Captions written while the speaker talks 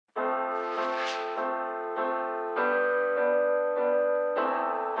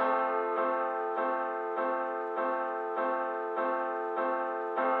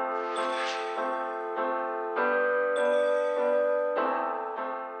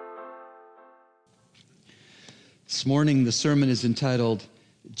This morning, the sermon is entitled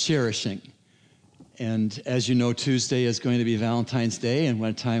Cherishing. And as you know, Tuesday is going to be Valentine's Day, and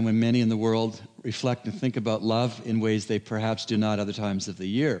a time when many in the world reflect and think about love in ways they perhaps do not other times of the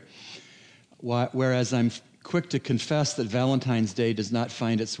year. Whereas I'm quick to confess that Valentine's Day does not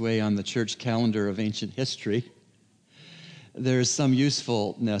find its way on the church calendar of ancient history, there is some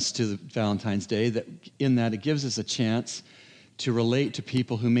usefulness to Valentine's Day in that it gives us a chance to relate to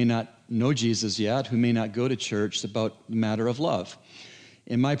people who may not know Jesus yet, who may not go to church, about the matter of love.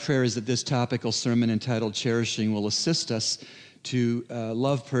 And my prayer is that this topical sermon entitled Cherishing will assist us to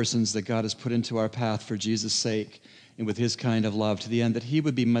love persons that God has put into our path for Jesus' sake and with his kind of love, to the end that he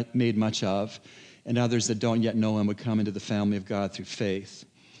would be made much of, and others that don't yet know him would come into the family of God through faith.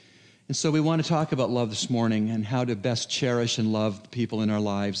 And so we want to talk about love this morning and how to best cherish and love the people in our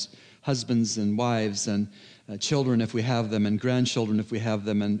lives, husbands and wives and children if we have them, and grandchildren if we have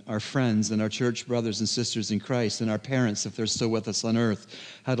them, and our friends and our church brothers and sisters in Christ, and our parents if they're still with us on earth,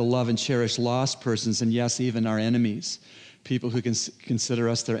 how to love and cherish lost persons, and yes, even our enemies, people who can consider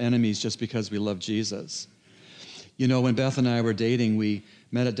us their enemies just because we love Jesus. You know, when Beth and I were dating, we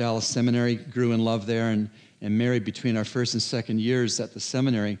met at Dallas Seminary, grew in love there, and married between our first and second years at the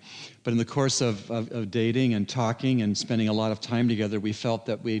seminary. But in the course of dating and talking and spending a lot of time together, we felt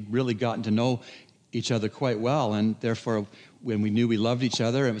that we'd really gotten to know each other quite well, and therefore, when we knew we loved each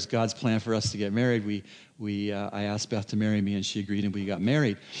other, it was God's plan for us to get married. I asked Beth to marry me, and she agreed, and we got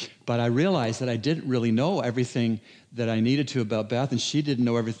married. But I realized that I didn't really know everything that I needed to about Beth, and she didn't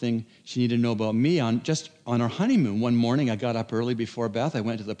know everything she needed to know about me. On our honeymoon, one morning, I got up early before Beth. I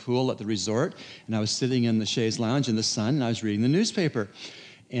went to the pool at the resort, and I was sitting in the chaise lounge in the sun, and I was reading the newspaper,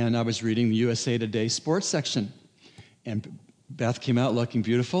 and I was reading the USA Today sports section, and Beth came out looking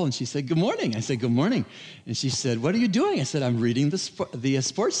beautiful, and she said, "Good morning." I said, "Good morning." And she said, "What are you doing?" I said, "I'm reading the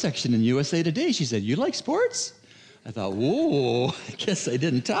sports section in USA Today." She said, "You like sports?" I thought, whoa, I guess I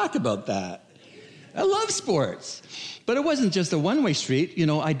didn't talk about that. I love sports. But it wasn't just a one-way street. You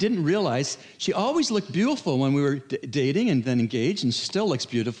know, I didn't realize she always looked beautiful when we were dating and then engaged, and she still looks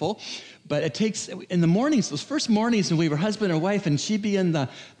beautiful. But it takes, in the mornings, those first mornings when we were husband and wife, and she'd be in the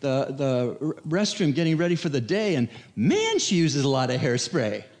restroom getting ready for the day, and man, she uses a lot of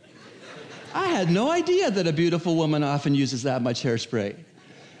hairspray. I had no idea that a beautiful woman often uses that much hairspray.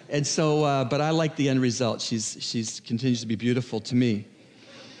 And so, but I like the end result. She's continues to be beautiful to me.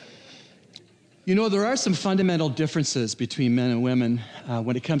 You know, there are some fundamental differences between men and women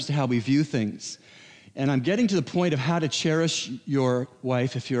when it comes to how we view things. And I'm getting to the point of how to cherish your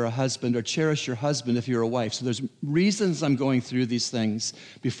wife if you're a husband, or cherish your husband if you're a wife. So there's reasons I'm going through these things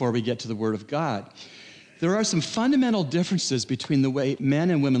before we get to the Word of God. There are some fundamental differences between the way men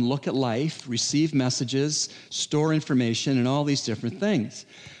and women look at life, receive messages, store information, and all these different things.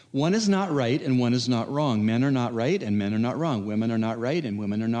 One is not right and one is not wrong. Men are not right and men are not wrong. Women are not right and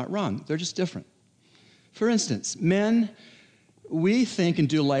women are not wrong. They're just different. For instance, men, we think and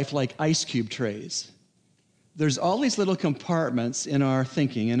do life like ice cube trays. There's all these little compartments in our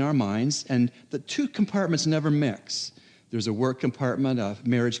thinking, in our minds, and the two compartments never mix. There's a work compartment, a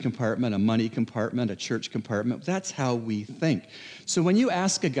marriage compartment, a money compartment, a church compartment. That's how we think. So when you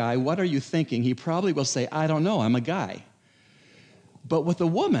ask a guy, "What are you thinking?" he probably will say, "I don't know, I'm a guy." But with a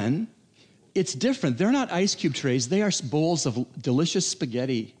woman, it's different. They're not ice cube trays. They are bowls of delicious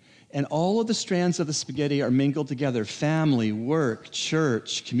spaghetti. And all of the strands of the spaghetti are mingled together: family, work,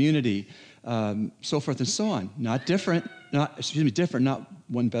 church, community, so forth and so on. Different, not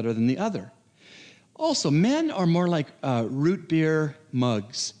one better than the other. Also, men are more like root beer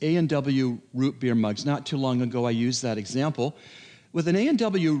mugs, A&W root beer mugs. Not too long ago, I used that example. With an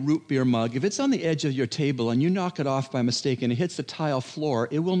A&W root beer mug, if it's on the edge of your table and you knock it off by mistake and it hits the tile floor,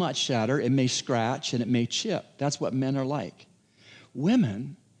 it will not shatter, it may scratch, and it may chip. That's what men are like.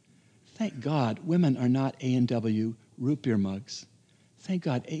 Women, thank God, women are not A&W root beer mugs. Thank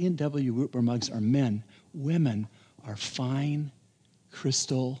God, A&W root beer mugs are men. Women are fine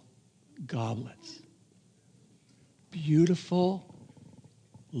crystal goblets. Beautiful,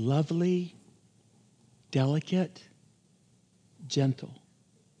 lovely, delicate, gentle.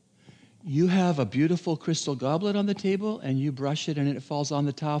 You have a beautiful crystal goblet on the table and you brush it and it falls on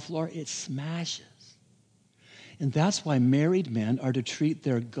the tile floor, it smashes. And that's why married men are to treat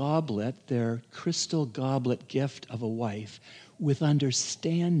their goblet, their crystal goblet gift of a wife, with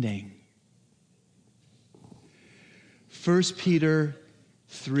understanding. 1 Peter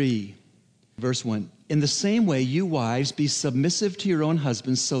 3, verse 1. "In the same way, you wives, be submissive to your own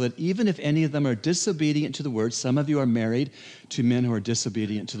husbands, so that even if any of them are disobedient to the word," some of you are married to men who are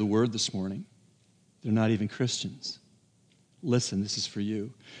disobedient to the word this morning. They're not even Christians. Listen, this is for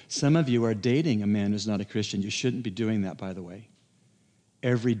you. Some of you are dating a man who's not a Christian. You shouldn't be doing that, by the way.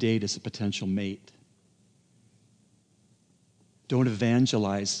 Every date is a potential mate. Don't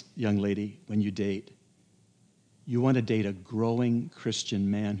evangelize, young lady, when you date. You want to date a growing Christian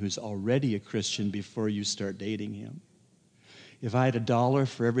man who's already a Christian before you start dating him. If I had $1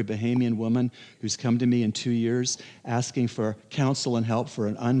 for every Bahamian woman who's come to me in 2 years asking for counsel and help for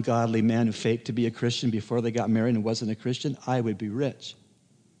an ungodly man who faked to be a Christian before they got married and wasn't a Christian, I would be rich.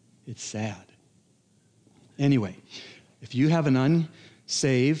 It's sad. Anyway, if you have an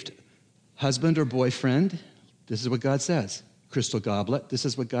unsaved husband or boyfriend, this is what God says. Crystal goblet, this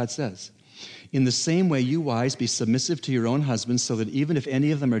is what God says. In the same way, you wives, be submissive to your own husbands, so that even if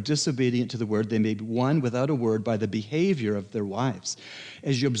any of them are disobedient to the word, they may be won without a word by the behavior of their wives.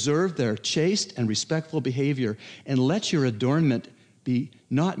 As you observe their chaste and respectful behavior, and let your adornment be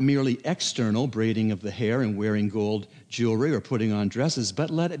not merely external, braiding of the hair and wearing gold jewelry or putting on dresses, but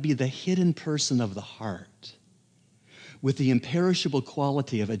let it be the hidden person of the heart, with the imperishable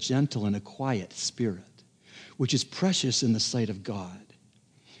quality of a gentle and a quiet spirit, which is precious in the sight of God.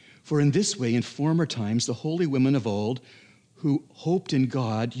 For in this way, in former times, the holy women of old who hoped in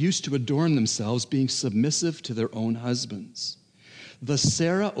God used to adorn themselves, being submissive to their own husbands. Thus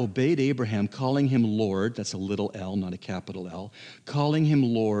Sarah obeyed Abraham, calling him Lord, that's a little L, not a capital L, calling him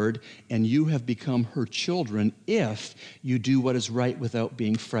Lord, and you have become her children if you do what is right without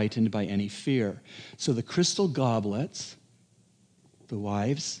being frightened by any fear. So the crystal goblets, the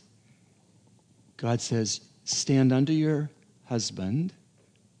wives, God says, stand under your husband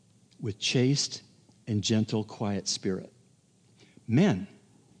with chaste and gentle, quiet spirit. Men,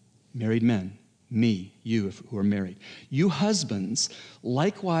 married men, me, you who are married, you husbands,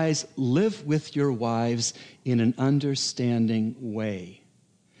 likewise live with your wives in an understanding way.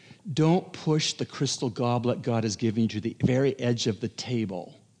 Don't push the crystal goblet God has given you to the very edge of the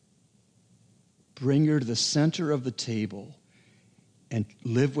table. Bring her to the center of the table and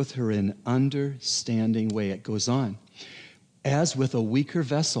live with her in an understanding way. It goes on. As with a weaker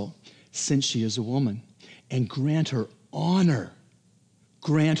vessel, since she is a woman, and grant her honor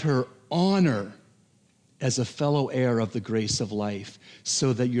as a fellow heir of the grace of life,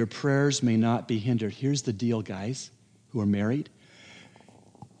 so that your prayers may not be hindered. Here's the deal, guys who are married.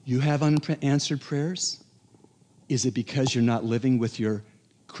 You have unanswered prayers? Is it because you're not living with your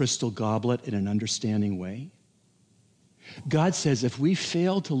crystal goblet in an understanding way? God says if we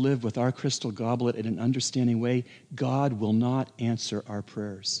fail to live with our crystal goblet in an understanding way, God will not answer our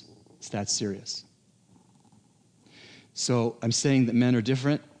prayers. It's that serious. So I'm saying that men are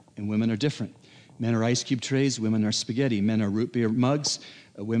different and women are different. Men are ice cube trays, women are spaghetti. Men are root beer mugs,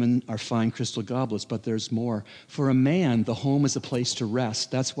 women are fine crystal goblets, but there's more. For a man, the home is a place to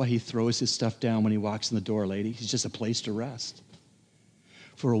rest. That's why he throws his stuff down when he walks in the door, lady. It's just a place to rest.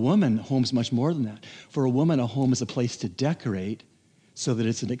 For a woman, home's much more than that. For a woman, a home is a place to decorate so that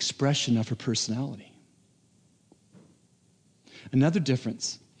it's an expression of her personality. Another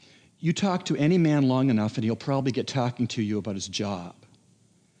difference. You talk to any man long enough and he'll probably get talking to you about his job.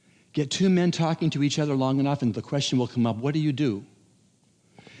 Get two men talking to each other long enough and the question will come up, what do you do?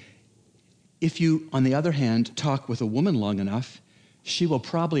 If you, on the other hand, talk with a woman long enough, she will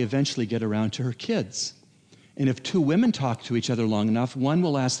probably eventually get around to her kids. And if two women talk to each other long enough, one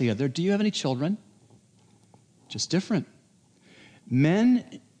will ask the other, do you have any children? Just different.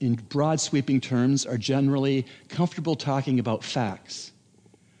 Men, in broad sweeping terms, are generally comfortable talking about facts.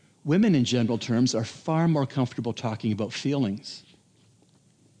 Women, in general terms, are far more comfortable talking about feelings.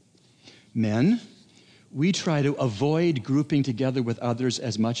 Men, we try to avoid grouping together with others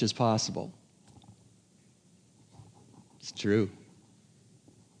as much as possible. It's true.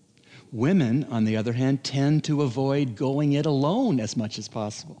 Women, on the other hand, tend to avoid going it alone as much as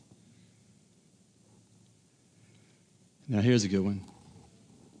possible. Now, here's a good one.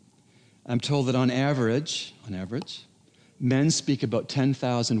 I'm told that on average, men speak about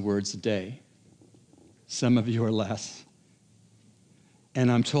 10,000 words a day. Some of you are less.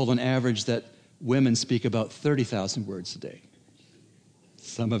 And I'm told on average that women speak about 30,000 words a day.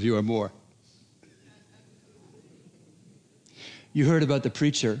 Some of you are more. You heard about the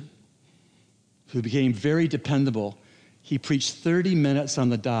preacher who became very dependable. He preached 30 minutes on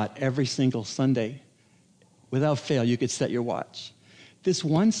the dot every single Sunday. Without fail, you could set your watch. This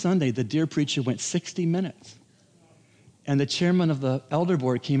one Sunday, the dear preacher went 60 minutes. And the chairman of the elder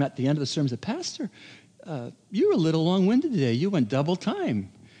board came at the end of the sermon and said, Pastor, you were a little long-winded today. You went double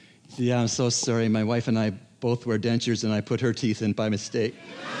time. He said, yeah, I'm so sorry. My wife and I both wear dentures, and I put her teeth in by mistake.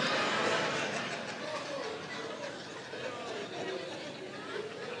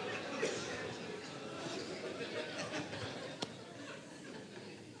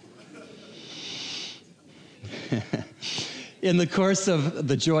 In the course of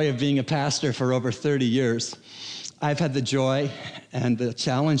the joy of being a pastor for over 30 years, I've had the joy and the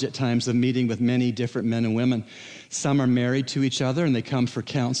challenge at times of meeting with many different men and women. Some are married to each other and they come for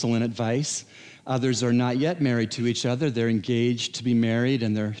counsel and advice. Others are not yet married to each other. They're engaged to be married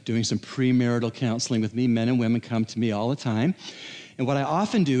and they're doing some premarital counseling with me. Men and women come to me all the time. And what I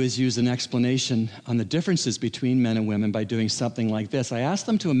often do is use an explanation on the differences between men and women by doing something like this. I ask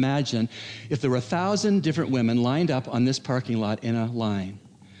them to imagine if there were 1,000 different women lined up on this parking lot in a line.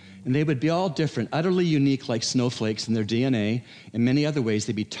 And they would be all different, utterly unique like snowflakes in their DNA. In many other ways,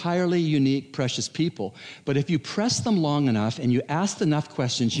 they'd be entirely unique, precious people. But if you press them long enough and you asked enough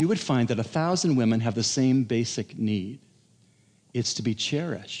questions, you would find that 1,000 women have the same basic need. It's to be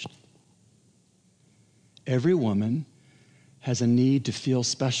cherished. Every woman has a need to feel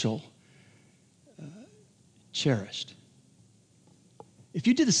special, cherished. If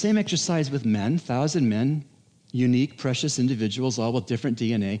you did the same exercise with men, 1,000 men, unique, precious individuals, all with different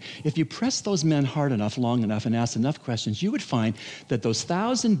DNA, if you press those men hard enough, long enough, and ask enough questions, you would find that those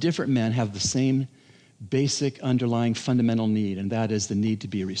 1,000 different men have the same basic, underlying, fundamental need, and that is the need to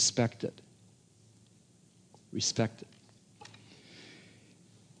be respected. Respected.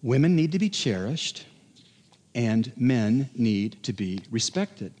 Women need to be cherished, and men need to be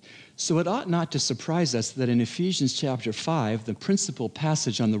respected. So it ought not to surprise us that in Ephesians chapter 5, the principal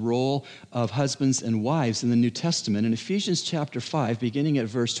passage on the role of husbands and wives in the New Testament, in Ephesians chapter 5, beginning at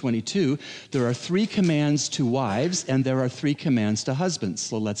verse 22, there are 3 commands to wives and there are 3 commands to husbands.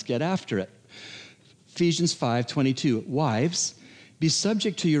 So let's get after it. Ephesians 5:22, wives, be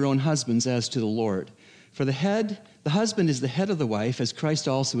subject to your own husbands as to the Lord. For the husband is the head of the wife, as Christ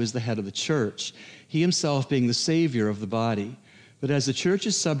also is the head of the church, he himself being the Savior of the body. But as the church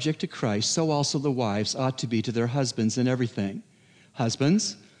is subject to Christ, so also the wives ought to be to their husbands in everything.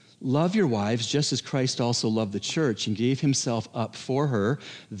 Husbands, love your wives just as Christ also loved the church and gave himself up for her,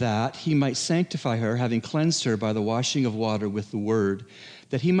 that he might sanctify her, having cleansed her by the washing of water with the word,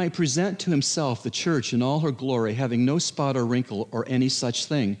 that he might present to himself the church in all her glory, having no spot or wrinkle or any such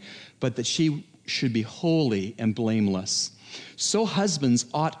thing, but that she should be holy and blameless. So husbands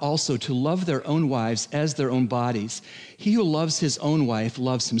ought also to love their own wives as their own bodies. He who loves his own wife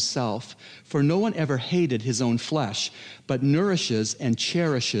loves himself. For no one ever hated his own flesh, but nourishes and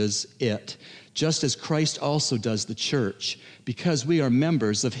cherishes it, just as Christ also does the church, because we are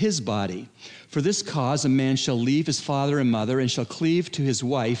members of his body. For this cause a man shall leave his father and mother and shall cleave to his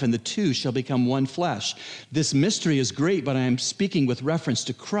wife, and the two shall become one flesh. This mystery is great, but I am speaking with reference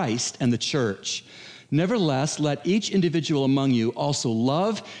to Christ and the church. Nevertheless, let each individual among you also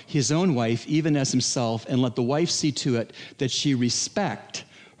love his own wife, even as himself, and let the wife see to it that she respect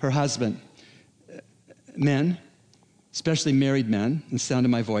her husband. Men, especially married men, in the sound of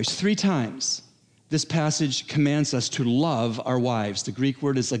my voice, 3 times this passage commands us to love our wives. The Greek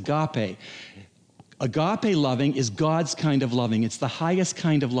word is agape. Agape loving is God's kind of loving. It's the highest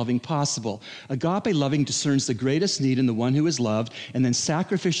kind of loving possible. Agape loving discerns the greatest need in the one who is loved and then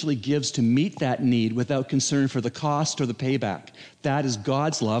sacrificially gives to meet that need without concern for the cost or the payback. That is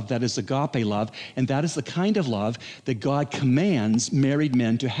God's love. That is agape love. And that is the kind of love that God commands married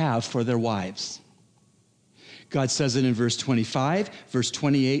men to have for their wives. God says it in verse 25, verse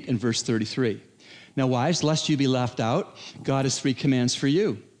 28, and verse 33. Now, wives, lest you be left out, God has 3 commands for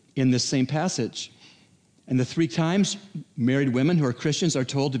you in this same passage. And the 3 times married women who are Christians are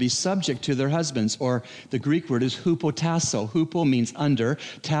told to be subject to their husbands, or the Greek word is hupotasso. Hupo means under,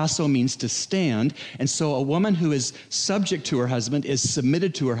 tasso means to stand. And so a woman who is subject to her husband is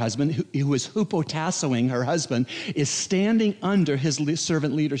submitted to her husband, who is hupotassoing her husband, is standing under his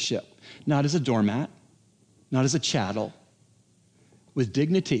servant leadership, not as a doormat, not as a chattel, with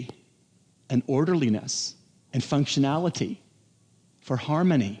dignity and orderliness and functionality for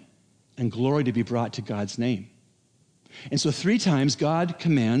harmony and glory to be brought to God's name. And so 3 times God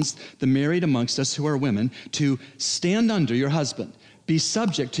commands the married amongst us who are women to stand under your husband, be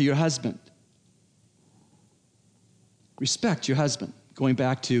subject to your husband, respect your husband. Going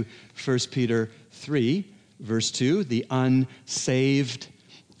back to 1 Peter 3, verse 2, the unsaved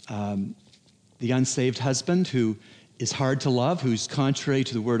husband who is hard to love, who's contrary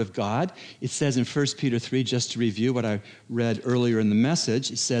to the word of God. It says in 1 Peter 3, just to review what I read earlier in the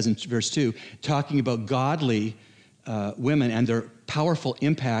message, it says in verse 2, talking about godly women and their powerful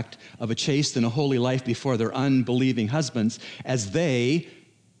impact of a chaste and a holy life before their unbelieving husbands, as they,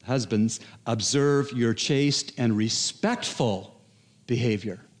 husbands, observe your chaste and respectful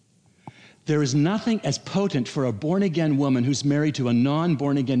behavior. There is nothing as potent for a born-again woman who's married to a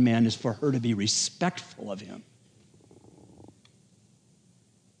non-born-again man as for her to be respectful of him.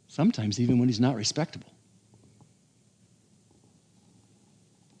 Sometimes even when he's not respectable.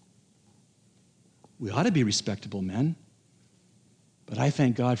 We ought to be respectable men. But I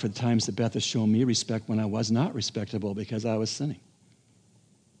thank God for the times that Beth has shown me respect when I was not respectable because I was sinning.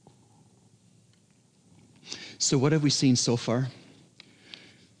 So what have we seen so far?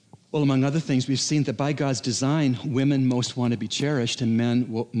 Well, among other things, we've seen that by God's design, women most want to be cherished and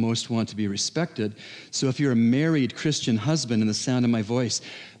men most want to be respected. So if you're a married Christian husband in the sound of my voice,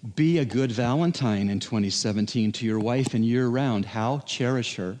 be a good Valentine in 2017 to your wife and year-round. How?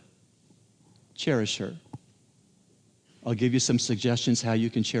 Cherish her. Cherish her. I'll give you some suggestions how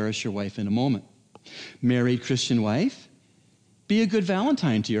you can cherish your wife in a moment. Married Christian wife, be a good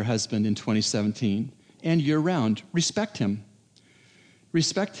Valentine to your husband in 2017 and year-round. Respect him.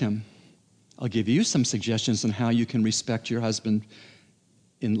 Respect him. I'll give you some suggestions on how you can respect your husband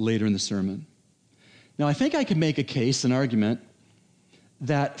later in the sermon. Now, I think I could make a case, an argument,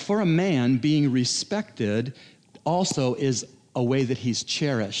 that for a man, being respected also is a way that he's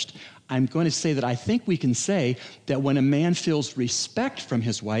cherished. I'm going to say that I think we can say that when a man feels respect from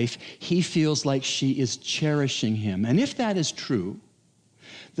his wife, he feels like she is cherishing him. And if that is true,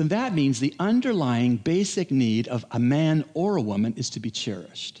 then that means the underlying basic need of a man or a woman is to be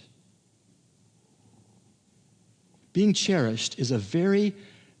cherished. Being cherished is a very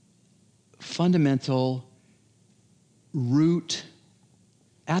fundamental, root,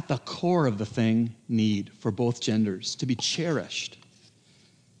 at the core of the thing, need for both genders, to be cherished.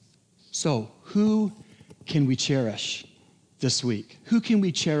 So, who can we cherish this week? Who can we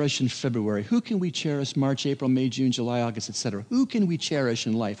cherish in February? Who can we cherish March, April, May, June, July, August, etc.? Who can we cherish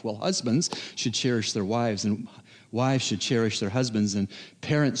in life? Well, husbands should cherish their wives, and wives should cherish their husbands, and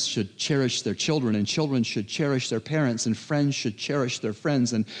parents should cherish their children, and children should cherish their parents, and friends should cherish their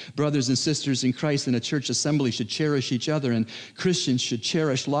friends, and brothers and sisters in Christ in a church assembly should cherish each other, and Christians should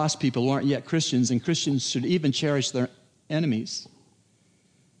cherish lost people who aren't yet Christians, and Christians should even cherish their enemies.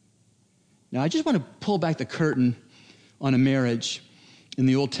 Now, I just want to pull back the curtain on a marriage in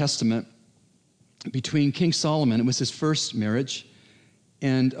the Old Testament between King Solomon, it was his first marriage,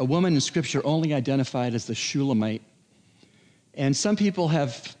 and a woman in Scripture only identified as the Shulamite. And some people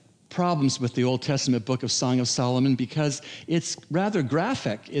have problems with the Old Testament book of Song of Solomon because it's rather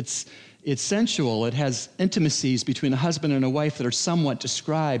graphic. It's sensual. It has intimacies between a husband and a wife that are somewhat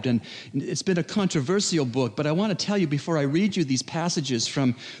described, and it's been a controversial book, but I want to tell you before I read you these passages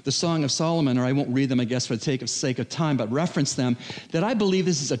from the Song of Solomon, or I won't read them, I guess, for the sake of time, but reference them, that I believe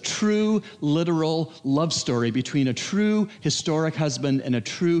this is a true, literal love story between a true historic husband and a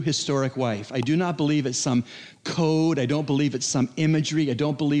true historic wife. I do not believe it's some code. I don't believe it's some imagery. I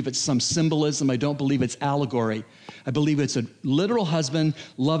don't believe it's some symbolism. I don't believe it's allegory. I believe it's a literal husband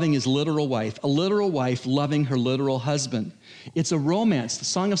loving his literal wife, a literal wife loving her literal husband. It's a romance. The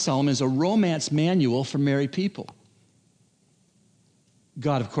Song of Solomon is a romance manual for married people.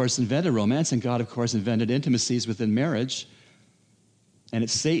 God, of course, invented romance, and God, of course, invented intimacies within marriage, and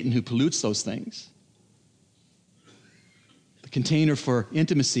it's Satan who pollutes those things. The container for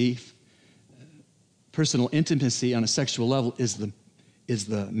intimacy, personal intimacy on a sexual level, is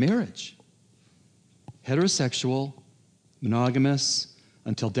the marriage. Heterosexual, monogamous,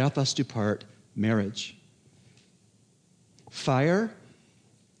 until death us do part, marriage. Fire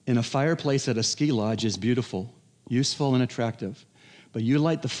in a fireplace at a ski lodge is beautiful, useful, and attractive. But you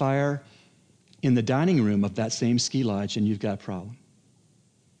light the fire in the dining room of that same ski lodge, and you've got a problem.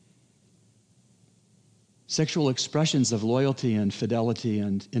 Sexual expressions of loyalty and fidelity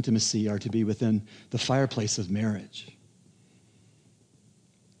and intimacy are to be within the fireplace of marriage.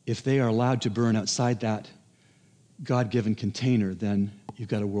 If they are allowed to burn outside that God-given container, then you've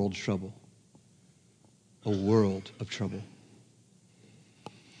got a world of trouble. A world of trouble.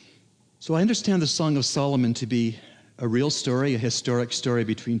 So I understand the Song of Solomon to be a real story, a historic story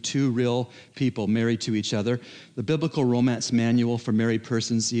between two real people married to each other. The biblical romance manual for married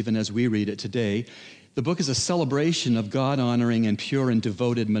persons, even as we read it today. The book is a celebration of God-honoring and pure and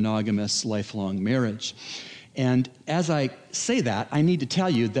devoted monogamous lifelong marriage. And as I say that, I need to tell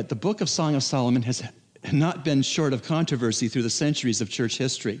you that the book of Song of Solomon has not been short of controversy through the centuries of church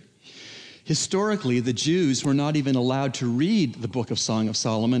history. Historically, the Jews were not even allowed to read the book of Song of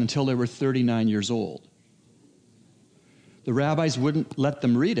Solomon until they were 39 years old. The rabbis wouldn't let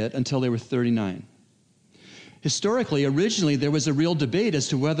them read it until they were 39. Historically, originally, there was a real debate as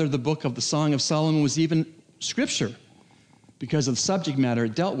to whether the book of the Song of Solomon was even scripture because of the subject matter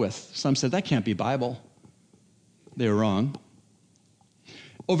it dealt with. Some said, that can't be Bible. They were wrong.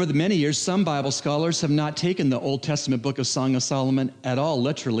 Over the many years, some Bible scholars have not taken the Old Testament book of Song of Solomon at all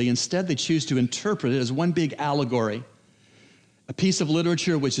literally. Instead, they choose to interpret it as one big allegory, a piece of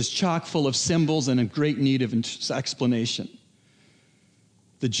literature which is chock full of symbols and in great need of explanation.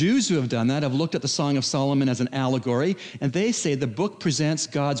 The Jews who have done that have looked at the Song of Solomon as an allegory, and they say the book presents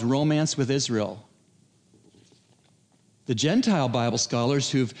God's romance with Israel. The Gentile Bible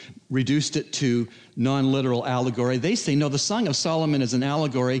scholars who've reduced it to non-literal allegory, they say, no, the Song of Solomon is an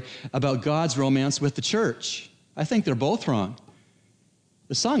allegory about God's romance with the church. I think they're both wrong.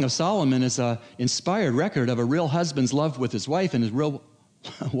 The Song of Solomon is an inspired record of a real husband's love with his wife and his real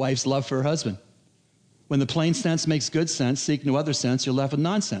wife's love for her husband. When the plain sense makes good sense, seek no other sense, you're left with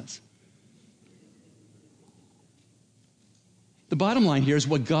nonsense. The bottom line here is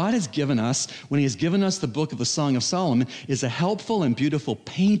what God has given us when he has given us the book of the Song of Solomon is a helpful and beautiful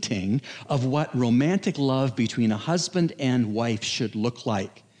painting of what romantic love between a husband and wife should look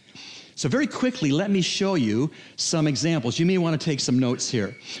like. So very quickly, let me show you some examples. You may want to take some notes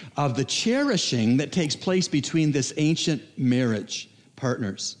here of the cherishing that takes place between this ancient marriage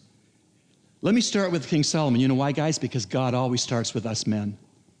partners. Let me start with King Solomon. You know why, guys? Because God always starts with us men.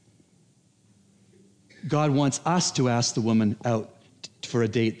 God wants us to ask the woman out for a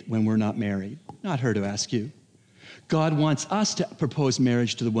date when we're not married, not her to ask you. God wants us to propose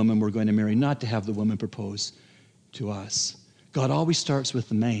marriage to the woman we're going to marry, not to have the woman propose to us. God always starts with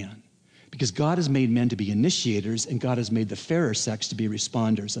the man because God has made men to be initiators and God has made the fairer sex to be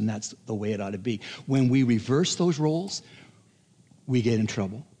responders, and that's the way it ought to be. When we reverse those roles, we get in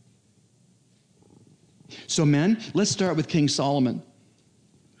trouble. So men, let's start with King Solomon.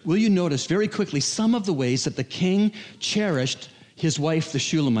 Will you notice very quickly some of the ways that the king cherished his wife, the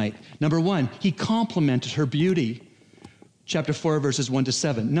Shulamite? Number one, he complimented her beauty. Chapter 4, verses 1 to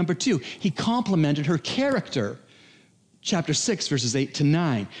 7. Number 2, he complimented her character. Chapter 6, verses 8 to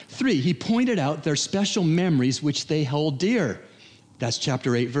 9. 3, he pointed out their special memories which they hold dear. That's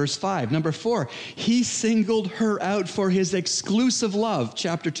chapter 8, verse 5. Number 4, he singled her out for his exclusive love.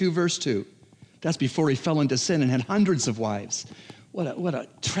 Chapter 2, verse 2. That's before he fell into sin and had hundreds of wives. What a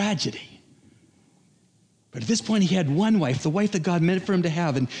tragedy. But at this point, he had one wife, the wife that God meant for him to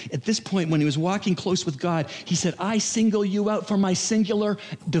have. And at this point, when he was walking close with God, he said, I single you out for my singular,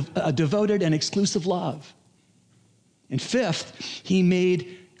 devoted, and exclusive love. And 5th, he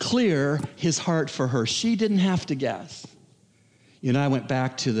made clear his heart for her. She didn't have to guess. You know, I went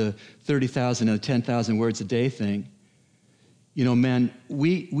back to the 30,000 and the 10,000 words a day thing. You know, men,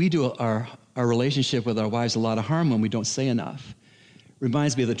 we do our relationship with our wives a lot of harm when we don't say enough.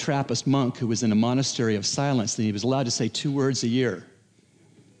 Reminds me of the Trappist monk who was in a monastery of silence, and he was allowed to say 2 words a year.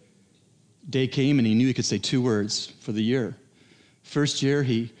 Day came and he knew he could say 2 words for the year. First year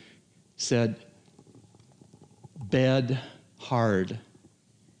he said, bed hard.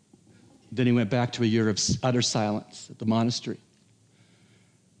 Then he went back to a year of utter silence at the monastery.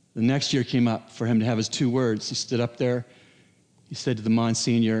 The next year came up for him to have his 2 words. He stood up there. He said to the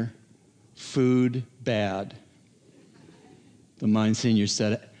Monsignor, food bad. The Monsignor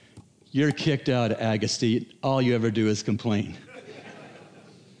said, you're kicked out, Agustine. All you ever do is complain.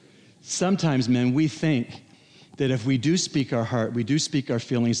 Sometimes, men, we think that if we do speak our heart, we do speak our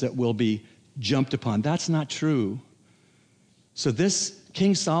feelings, that we'll be jumped upon. That's not true. So this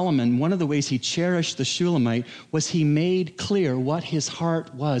King Solomon, one of the ways he cherished the Shulamite was he made clear what his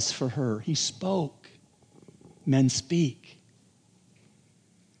heart was for her. He spoke. Men speak.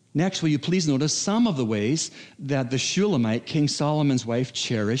 Next, will you please notice some of the ways that the Shulamite, King Solomon's wife,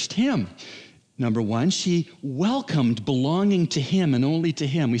 cherished him. Number 1, she welcomed belonging to him and only to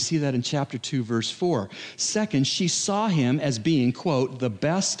him. We see that in chapter 2, verse 4. Second, she saw him as being, quote, the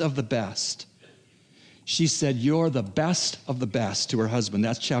best of the best. She said, you're the best of the best to her husband.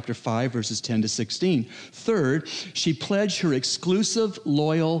 That's chapter 5, verses 10 to 16. Third, she pledged her exclusive,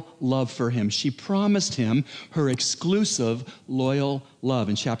 loyal love for him. She promised him her exclusive, loyal love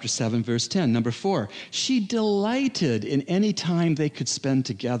in chapter 7, verse 10. Number 4, she delighted in any time they could spend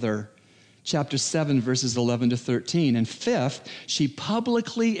together. Chapter 7, verses 11 to 13. And 5th, she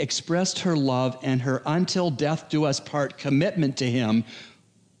publicly expressed her love and her until death do us part commitment to him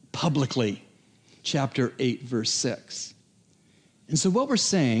publicly. Chapter 8, verse 6. And so what we're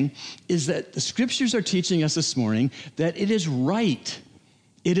saying is that the scriptures are teaching us this morning that it is right,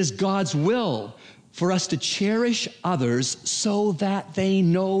 it is God's will for us to cherish others so that they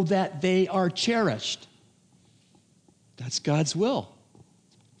know that they are cherished. That's God's will.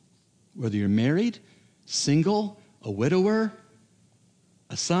 Whether you're married, single, a widower,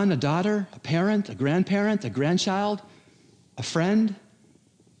 a son, a daughter, a parent, a grandparent, a grandchild, a friend,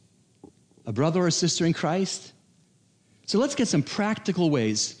 a brother or a sister in Christ. So let's get some practical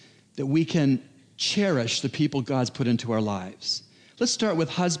ways that we can cherish the people God's put into our lives. Let's start with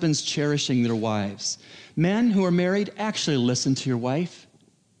husbands cherishing their wives. Men who are married, actually listen to your wife.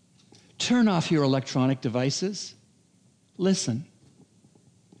 Turn off your electronic devices. Listen.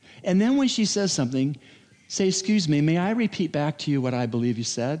 And then when she says something, say, excuse me, may I repeat back to you what I believe you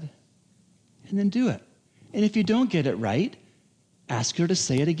said? And then do it. And if you don't get it right, ask her to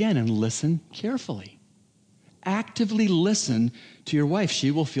say it again and listen carefully. Actively listen to your wife.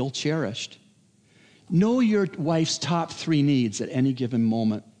 She will feel cherished. Know your wife's top 3 needs at any given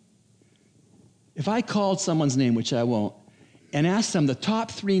moment. If I called someone's name, which I won't, and asked them the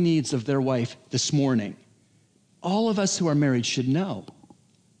top 3 needs of their wife this morning, all of us who are married should know.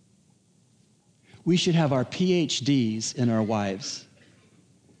 We should have our PhDs in our wives.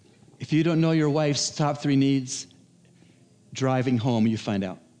 If you don't know your wife's top 3 needs, driving home, you find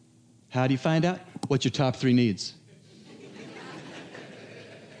out. How do you find out? What's your top 3 needs?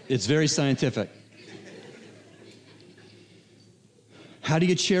 It's very scientific. How do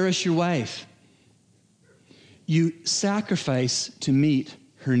you cherish your wife? You sacrifice to meet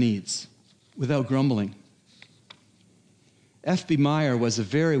her needs without grumbling. F.B. Meyer was a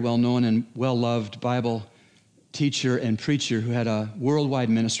very well-known and well-loved Bible teacher and preacher who had a worldwide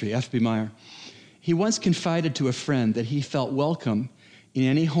ministry, F.B. Meyer. He once confided to a friend that he felt welcome in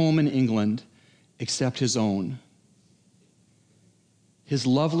any home in England except his own. His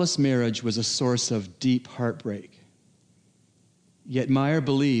loveless marriage was a source of deep heartbreak. Yet Meyer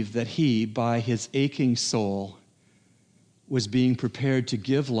believed that he, by his aching soul, was being prepared to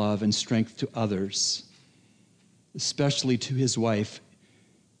give love and strength to others, especially to his wife,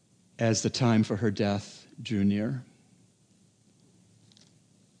 as the time for her death drew near.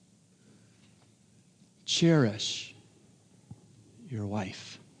 Cherish your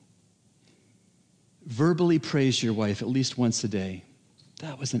wife. Verbally praise your wife at least once a day.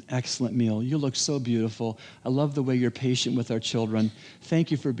 That was an excellent meal. You look so beautiful. I love the way you're patient with our children.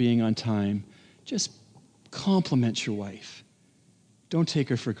 Thank you for being on time. Just compliment your wife. Don't take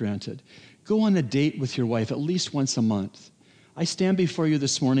her for granted. Go on a date with your wife at least once a month. I stand before you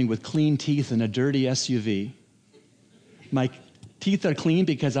this morning with clean teeth and a dirty SUV. My teeth are clean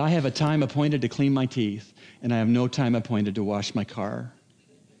because I have a time appointed to clean my teeth, and I have no time appointed to wash my car.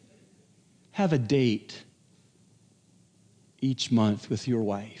 Have a date each month with your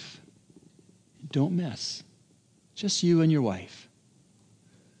wife. Don't miss. Just you and your wife.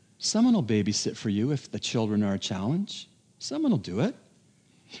 Someone will babysit for you if the children are a challenge. Someone will do it.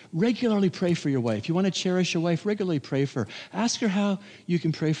 Regularly pray for your wife. You want to cherish your wife? Regularly pray for her. Ask her how you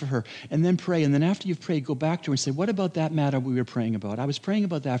can pray for her, and then pray. And then after you've prayed, go back to her and say, what about that matter we were praying about? I was praying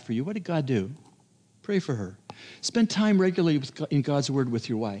about that for you. What did God do? Pray for her. Spend time regularly in God's Word with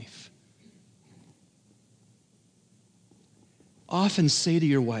your wife. Often say to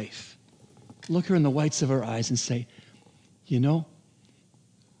your wife, look her in the whites of her eyes and say, you know,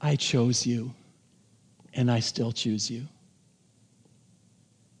 I chose you, and I still choose you.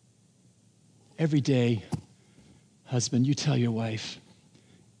 Every day, husband, you tell your wife,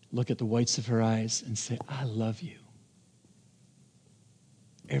 look at the whites of her eyes and say, I love you.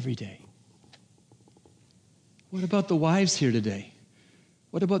 Every day. What about the wives here today?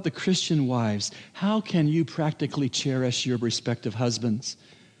 What about the Christian wives? How can you practically cherish your respective husbands?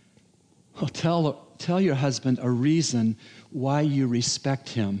 Well, tell your husband a reason why you respect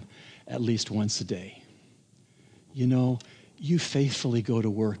him at least once a day. You know, you faithfully go to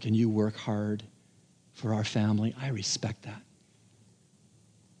work and you work hard for our family. I respect that.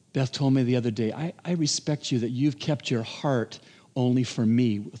 Beth told me the other day, I respect you that you've kept your heart only for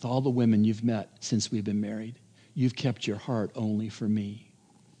me with all the women you've met since we've been married. You've kept your heart only for me.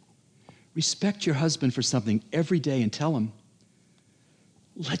 Respect your husband for something every day and tell him.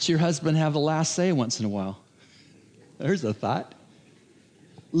 Let your husband have the last say once in a while. There's a thought.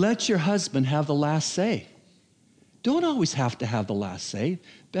 Let your husband have the last say. Don't always have to have the last say.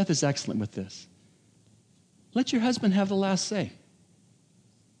 Beth is excellent with this. Let your husband have the last say.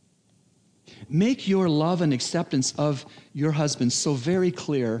 Make your love and acceptance of your husband so very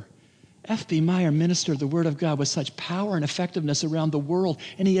clear. F.B. Meyer ministered the Word of God with such power and effectiveness around the world,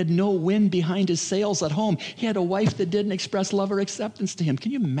 and he had no wind behind his sails at home. He had a wife that didn't express love or acceptance to him.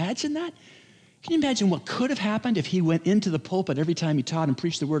 Can you imagine that? Can you imagine what could have happened if he went into the pulpit every time he taught and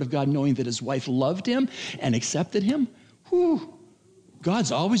preached the Word of God knowing that his wife loved him and accepted him? Whew.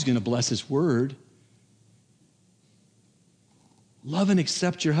 God's always going to bless his Word. Love and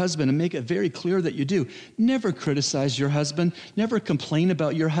accept your husband and make it very clear that you do. Never criticize your husband. Never complain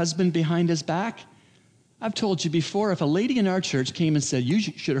about your husband behind his back. I've told you before, if a lady in our church came and said, you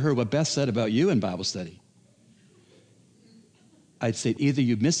should have heard what Beth said about you in Bible study, I'd say either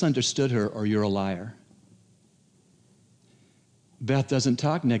you misunderstood her or you're a liar. Beth doesn't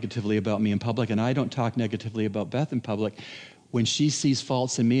talk negatively about me in public, and I don't talk negatively about Beth in public. When she sees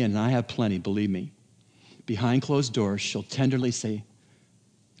faults in me, and I have plenty, believe me, behind closed doors, she'll tenderly say,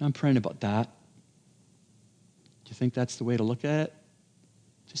 I'm praying about that. Do you think that's the way to look at it?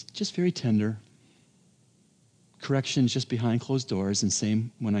 Just very tender. Corrections just behind closed doors, and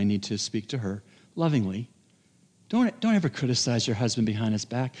same when I need to speak to her, lovingly. Don't ever criticize your husband behind his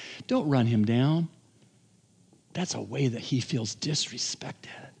back. Don't run him down. That's a way that he feels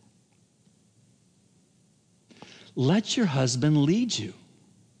disrespected. Let your husband lead you,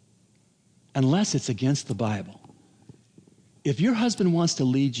 unless it's against the Bible. If your husband wants to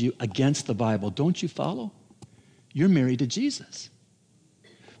lead you against the Bible, don't you follow? You're married to Jesus.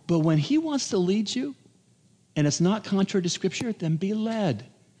 But when he wants to lead you, and it's not contrary to Scripture, then be led.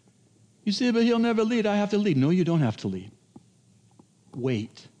 You say, but he'll never lead. I have to lead. No, you don't have to lead.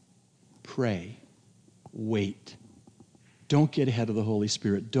 Wait. Pray. Wait. Don't get ahead of the Holy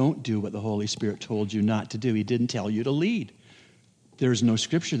Spirit. Don't do what the Holy Spirit told you not to do. He didn't tell you to lead. There's no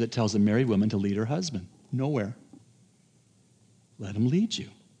Scripture that tells a married woman to lead her husband. Nowhere. Let him lead you.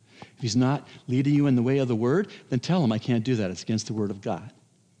 If he's not leading you in the way of the Word, then tell him, I can't do that. It's against the Word of God.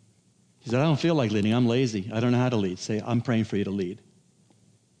 He said, I don't feel like leading. I'm lazy. I don't know how to lead. Say, I'm praying for you to lead.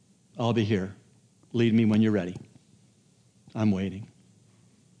 I'll be here. Lead me when you're ready. I'm waiting.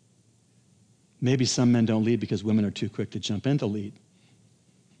 Maybe some men don't lead because women are too quick to jump in to lead.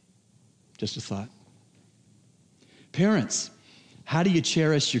 Just a thought. Parents, how do you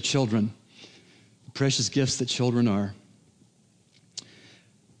cherish your children? The precious gifts that children are.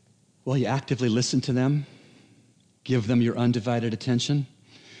 Well, you actively listen to them. Give them your undivided attention.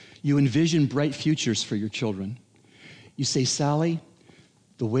 You envision bright futures for your children. You say, Sally,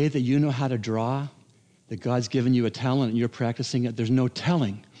 the way that you know how to draw, that God's given you a talent and you're practicing it, there's no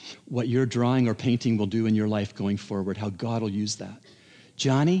telling what your drawing or painting will do in your life going forward, how God will use that.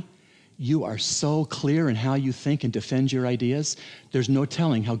 Johnny, you are so clear in how you think and defend your ideas. There's no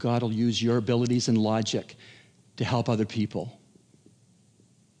telling how God will use your abilities and logic to help other people.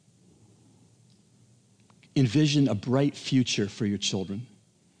 Envision a bright future for your children.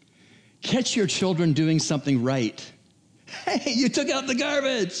 Catch your children doing something right. Hey, you took out the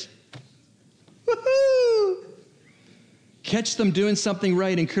garbage. Woohoo! Catch them doing something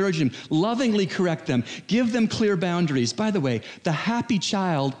right. Encourage them. Lovingly correct them. Give them clear boundaries. By the way, the happy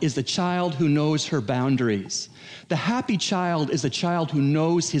child is the child who knows her boundaries. The happy child is the child who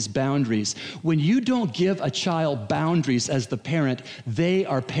knows his boundaries. When you don't give a child boundaries as the parent, they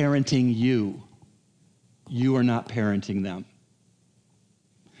are parenting you. You are not parenting them.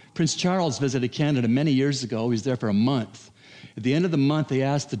 Prince Charles visited Canada many years ago. He was there for a month. At the end of the month, they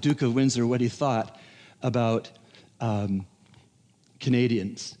asked the Duke of Windsor what he thought about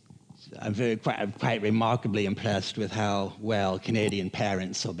Canadians. I'm quite remarkably impressed with how well Canadian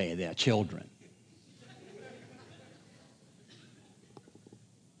parents obey their children.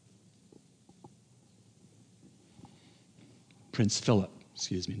 Prince Philip,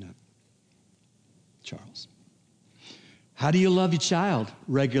 not Charles. How do you love your child?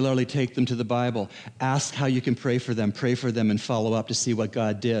 Regularly take them to the Bible. Ask how you can pray for them and follow up to see what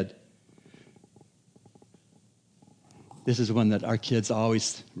God did. This is one that our kids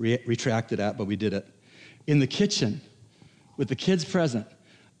always retracted at, but we did it. In the kitchen, with the kids present,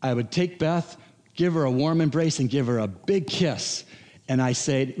 I would take Beth, give her a warm embrace, and give her a big kiss. And I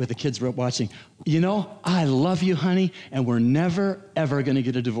say, with the kids watching, you know, I love you, honey, and we're never, ever going to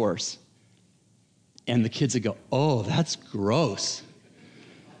get a divorce. And the kids would go, oh, that's gross.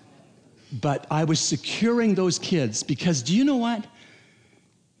 But I was securing those kids because do you know what?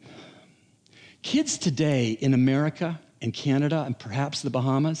 Kids today in America and Canada and perhaps the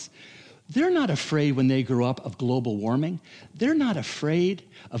Bahamas, they're not afraid when they grow up of global warming. They're not afraid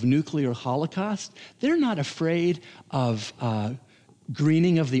of nuclear holocaust. They're not afraid of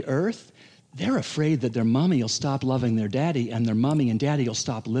greening of the earth. They're afraid that their mommy will stop loving their daddy and their mommy and daddy will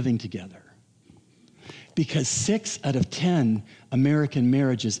stop living together. Because 6 out of 10 American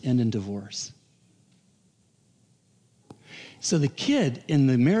marriages end in divorce. So the kid in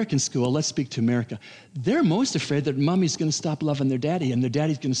the American school, let's speak to America, they're most afraid that mommy's going to stop loving their daddy and their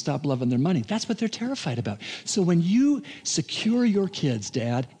daddy's going to stop loving their money. That's what they're terrified about. So when you secure your kids,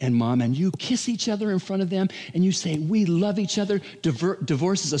 dad and mom, and you kiss each other in front of them and you say, we love each other,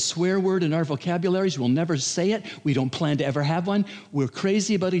 divorce is a swear word in our vocabularies. We'll never say it. We don't plan to ever have one. We're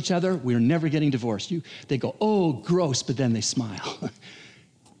crazy about each other. We're never getting divorced. They go, oh, gross, but then they smile.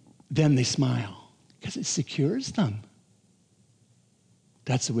 Then they smile because it secures them.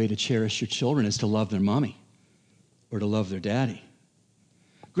 That's the way to cherish your children, is to love their mommy or to love their daddy.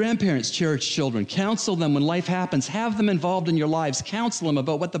 Grandparents, cherish children. Counsel them when life happens. Have them involved in your lives. Counsel them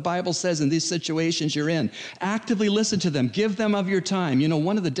about what the Bible says in these situations you're in. Actively listen to them. Give them of your time. You know,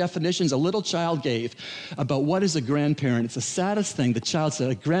 one of the definitions a little child gave about what is a grandparent, it's the saddest thing. The child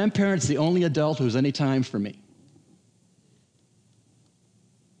said, a grandparent's the only adult who has any time for me.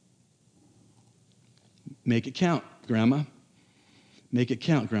 Make it count, Grandma. Make it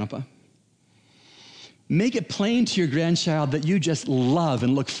count, Grandpa. Make it plain to your grandchild that you just love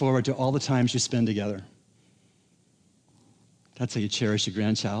and look forward to all the times you spend together. That's how you cherish your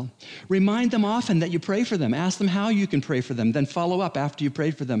grandchild. Remind them often that you pray for them. Ask them how you can pray for them. Then follow up after you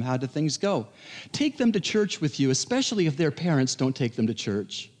prayed for them. How did things go? Take them to church with you, especially if their parents don't take them to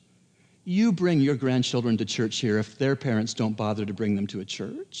church. You bring your grandchildren to church here if their parents don't bother to bring them to a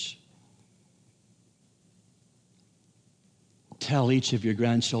church. Tell each of your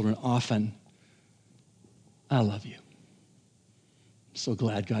grandchildren often, I love you. I'm so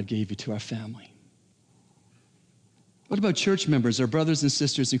glad God gave you to our family. What about church members, our brothers and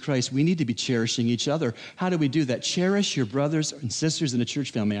sisters in Christ? We need to be cherishing each other. How do we do that? Cherish your brothers and sisters in a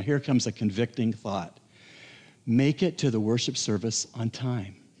church family. Now, here comes a convicting thought. Make it to the worship service on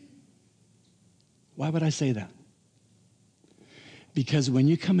time. Why would I say that? Because when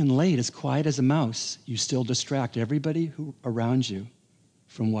you come in late, as quiet as a mouse, you still distract everybody who around you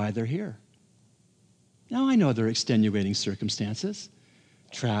from why they're here. Now, I know there are extenuating circumstances,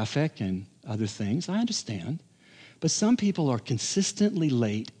 traffic and other things. I understand. But some people are consistently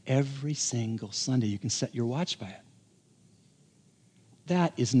late every single Sunday. You can set your watch by it.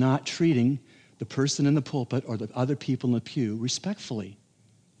 That is not treating the person in the pulpit or the other people in the pew respectfully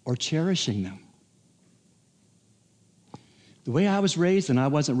or cherishing them. The way I was raised, and I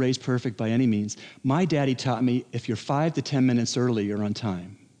wasn't raised perfect by any means, my daddy taught me if you're 5 to 10 minutes early, you're on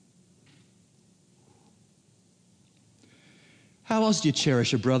time. How else do you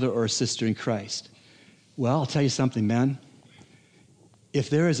cherish a brother or a sister in Christ? Well, I'll tell you something, man. If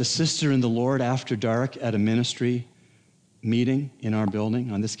there is a sister in the Lord after dark at a ministry meeting in our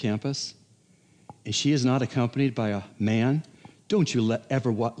building on this campus, and she is not accompanied by a man, don't you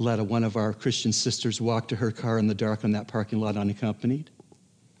ever let one of our Christian sisters walk to her car in the dark on that parking lot unaccompanied.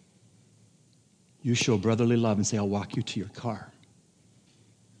 You show brotherly love and say, I'll walk you to your car.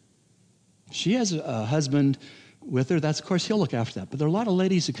 She has a husband with her, that's, of course, he'll look after that. But there are a lot of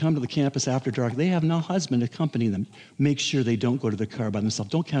ladies who come to the campus after dark. They have no husband accompany them. Make sure they don't go to the car by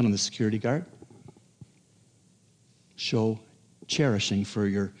themselves. Don't count on the security guard. Show cherishing for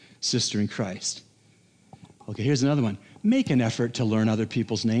your sister in Christ. Okay, here's another one. Make an effort to learn other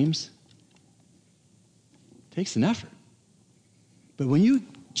people's names. It takes an effort. But when you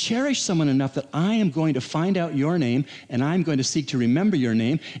cherish someone enough that I am going to find out your name, and I'm going to seek to remember your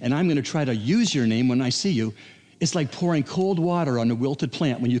name, and I'm going to try to use your name when I see you, it's like pouring cold water on a wilted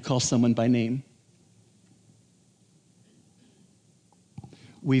plant when you call someone by name.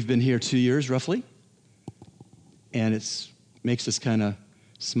 We've been here 2 years, roughly, and it makes us kind of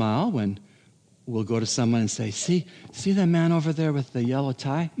smile when we'll go to someone and say, see that man over there with the yellow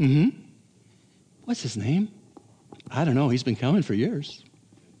tie? Mm-hmm. What's his name? I don't know. He's been coming for years.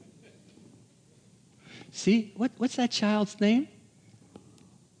 See, what's that child's name?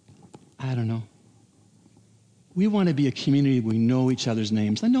 I don't know. We want to be a community we know each other's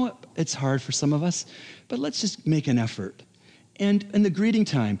names. I know it's hard for some of us, but let's just make an effort. And in the greeting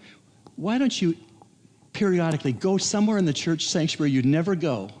time, why don't you periodically go somewhere in the church sanctuary you'd never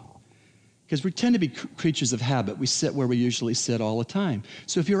go? Because we tend to be creatures of habit. We sit where we usually sit all the time.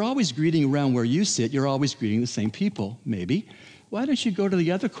 So if you're always greeting around where you sit, you're always greeting the same people, maybe. Why don't you go to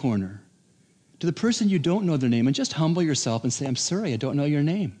the other corner, to the person you don't know their name, and just humble yourself and say, I'm sorry, I don't know your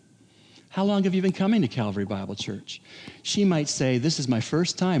name. How long have you been coming to Calvary Bible Church? She might say, this is my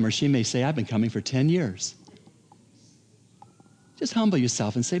first time, or she may say, I've been coming for 10 years. Just humble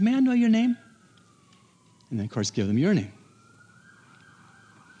yourself and say, may I know your name? And then, of course, give them your name.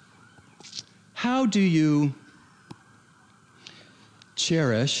 How do you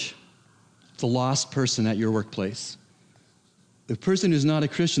cherish the lost person at your workplace? The person who's not a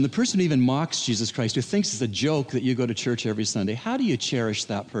Christian, the person who even mocks Jesus Christ, who thinks it's a joke that you go to church every Sunday. How do you cherish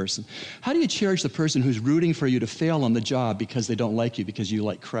that person? How do you cherish the person who's rooting for you to fail on the job because they don't like you because you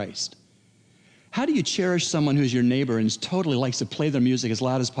like Christ? How do you cherish someone who's your neighbor and totally likes to play their music as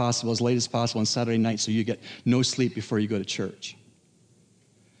loud as possible, as late as possible on Saturday night so you get no sleep before you go to church?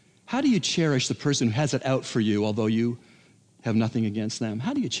 How do you cherish the person who has it out for you, although you have nothing against them?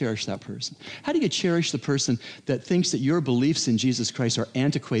 How do you cherish that person? How do you cherish the person that thinks that your beliefs in Jesus Christ are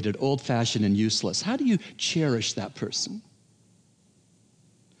antiquated, old-fashioned, and useless? How do you cherish that person?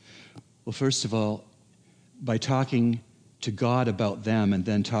 Well, first of all, by talking to God about them and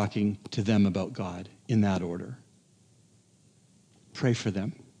then talking to them about God in that order. Pray for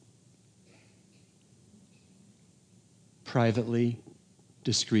them. Privately,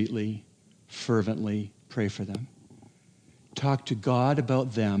 discreetly, fervently, pray for them. Talk to God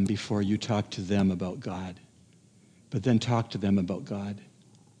about them before you talk to them about God. But then talk to them about God.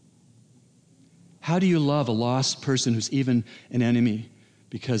 How do you love a lost person who's even an enemy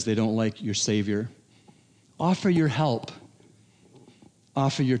because they don't like your Savior? Offer your help.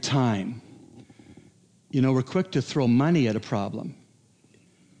 Offer your time. You know, we're quick to throw money at a problem.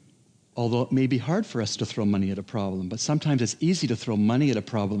 Although it may be hard for us to throw money at a problem, but sometimes it's easy to throw money at a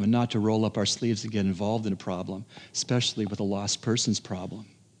problem and not to roll up our sleeves and get involved in a problem, especially with a lost person's problem.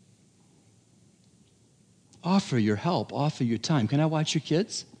 Offer your help, offer your time. Can I watch your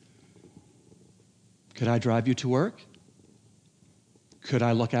kids? Could I drive you to work? Could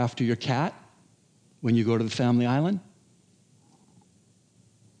I look after your cat when you go to the family island?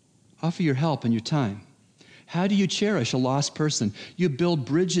 Offer your help and your time. How do you cherish a lost person? You build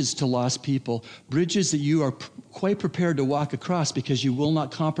bridges to lost people, bridges that you are quite prepared to walk across because you will not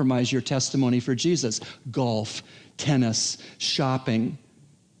compromise your testimony for Jesus. Golf, tennis, shopping,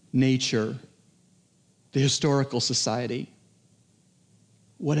 nature, the historical society,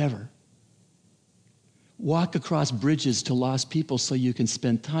 whatever. Walk across bridges to lost people so you can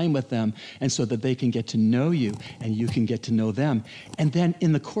spend time with them and so that they can get to know you and you can get to know them. And then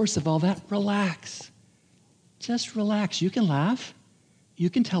in the course of all that, relax. Just relax. You can laugh.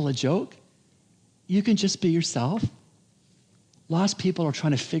 You can tell a joke. You can just be yourself. Lost people are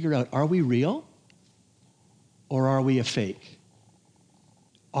trying to figure out, are we real or are we a fake?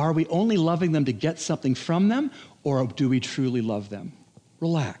 Are we only loving them to get something from them or do we truly love them?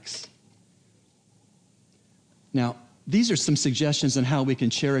 Relax. Now, these are some suggestions on how we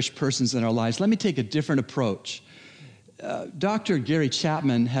can cherish persons in our lives. Let me take a different approach. Dr. Gary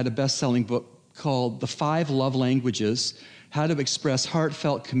Chapman had a best-selling book called The 5 Love Languages, How to Express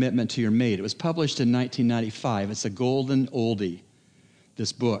Heartfelt Commitment to Your Mate. It was published in 1995. It's a golden oldie,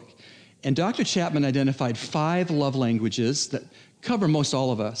 this book. And Dr. Chapman identified 5 love languages that cover most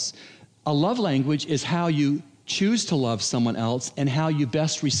all of us. A love language is how you choose to love someone else and how you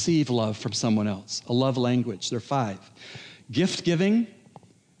best receive love from someone else. A love language. There are 5. Gift giving,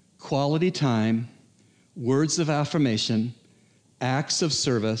 quality time, words of affirmation, acts of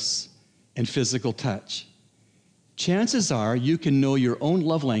service, and physical touch. Chances are you can know your own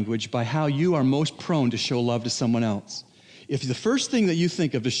love language by how you are most prone to show love to someone else. If the first thing that you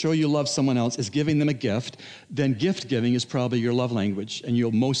think of to show you love someone else is giving them a gift, then gift giving is probably your love language, and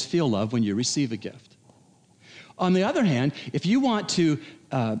you'll most feel love when you receive a gift. On the other hand, if you want to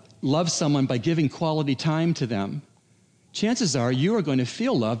love someone by giving quality time to them, chances are you are going to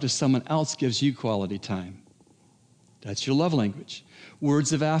feel loved if someone else gives you quality time. That's your love language.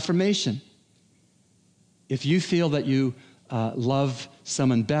 Words of affirmation. If you feel that you love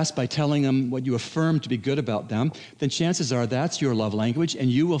someone best by telling them what you affirm to be good about them, then chances are that's your love language, and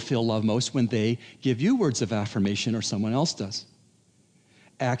you will feel love most when they give you words of affirmation or someone else does.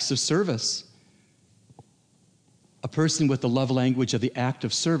 Acts of service. A person with the love language of the act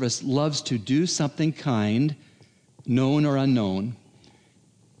of service loves to do something kind, known or unknown,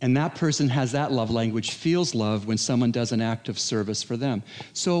 and that person has that love language, feels love when someone does an act of service for them.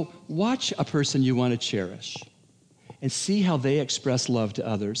 So watch a person you want to cherish and see how they express love to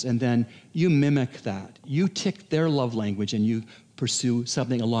others, and then you mimic that. You tick their love language and you pursue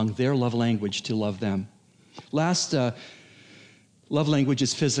something along their love language to love them. Last love language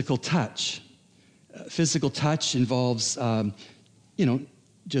is physical touch. Physical touch involves,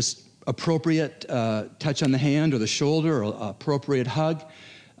 just appropriate touch on the hand or the shoulder or appropriate hug.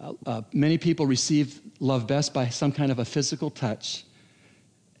 Many people receive love best by some kind of a physical touch.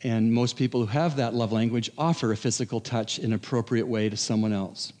 And most people who have that love language offer a physical touch in an appropriate way to someone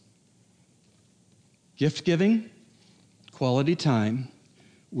else. Gift giving, quality time,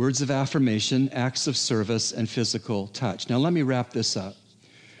 words of affirmation, acts of service, and physical touch. Now let me wrap this up.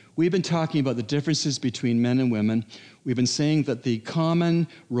 We've been talking about the differences between men and women. We've been saying that the common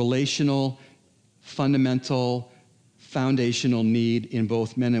relational, fundamental, foundational need in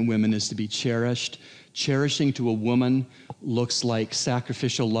both men and women is to be cherished. Cherishing to a woman looks like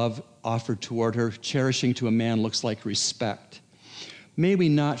sacrificial love offered toward her. Cherishing to a man looks like respect. May we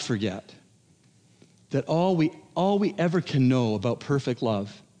not forget that all we ever can know about perfect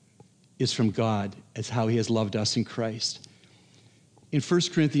love is from God, as how he has loved us in Christ. In 1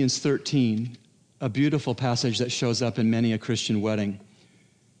 Corinthians 13, a beautiful passage that shows up in many a Christian wedding,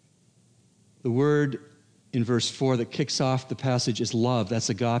 the word in verse 4 that kicks off the passage is love. That's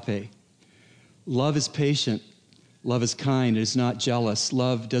agape. Love is patient. Love is kind, it is not jealous.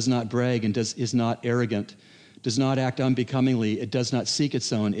 Love does not brag and is not arrogant, does not act unbecomingly, it does not seek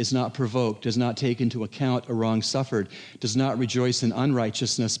its own, is not provoked, does not take into account a wrong suffered, does not rejoice in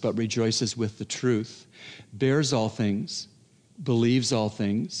unrighteousness, but rejoices with the truth, bears all things, believes all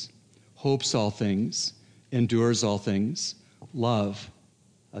things, hopes all things, endures all things. Love,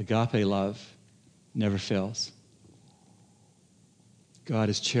 agape love, never fails. God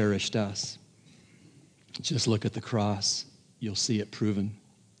has cherished us. Just look at the cross. You'll see it proven.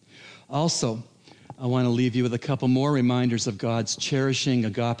 Also, I want to leave you with a couple more reminders of God's cherishing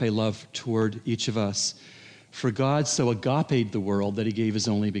agape love toward each of us. For God so agaped the world that he gave his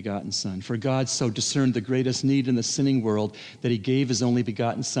only begotten Son. For God so discerned the greatest need in the sinning world that he gave his only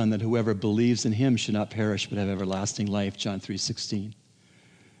begotten Son, that whoever believes in him should not perish but have everlasting life, John 3:16.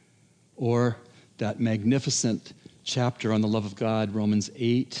 Or that magnificent chapter on the love of God, Romans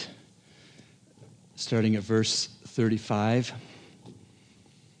 8, starting at verse 35.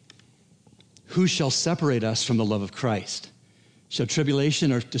 Who shall separate us from the love of Christ? Shall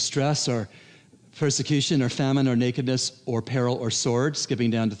tribulation or distress or persecution or famine or nakedness or peril or sword?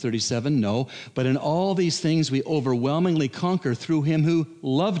 Skipping down to 37, no. But in all these things we overwhelmingly conquer through him who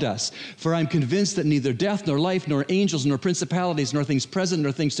loved us. For I'm convinced that neither death nor life nor angels nor principalities nor things present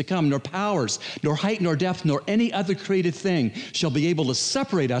nor things to come nor powers nor height nor depth nor any other created thing shall be able to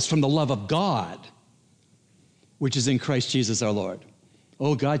separate us from the love of God, which is in Christ Jesus our Lord.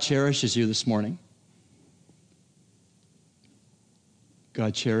 Oh, God cherishes you this morning.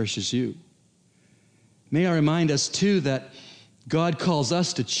 God cherishes you. May I remind us, too, that God calls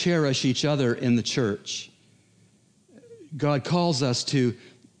us to cherish each other in the church. God calls us to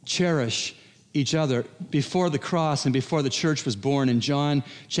cherish each other before the cross and before the church was born. In John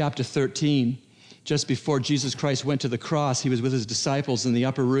chapter 13, just before Jesus Christ went to the cross, he was with his disciples in the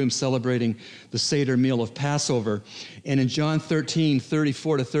upper room celebrating the Seder meal of Passover. And in John 13,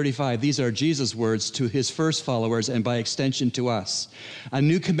 34 to 35, these are Jesus' words to his first followers and by extension to us. A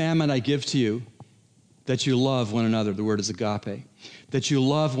new commandment I give to you, that you love one another. The word is agape. That you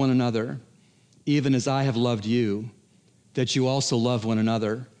love one another, even as I have loved you, that you also love one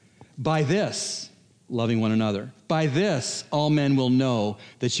another. By this, loving one another, by this all men will know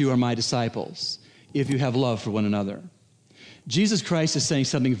that you are my disciples, if you have love for one another. Jesus Christ is saying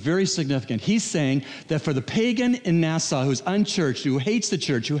something very significant. He's saying that for the pagan in Nassau who's unchurched, who hates the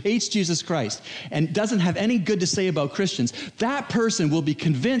church, who hates Jesus Christ, and doesn't have any good to say about Christians, that person will be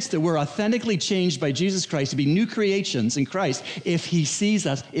convinced that we're authentically changed by Jesus Christ to be new creations in Christ if he sees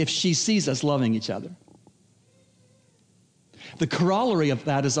us, if she sees us loving each other. The corollary of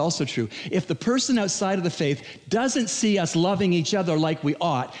that is also true. If the person outside of the faith doesn't see us loving each other like we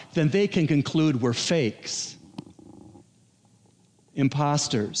ought, then they can conclude we're fakes,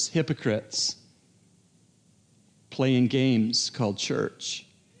 imposters, hypocrites, playing games called church.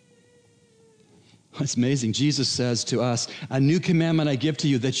 It's amazing. Jesus says to us, a new commandment I give to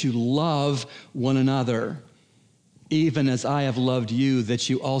you, that you love one another, even as I have loved you, that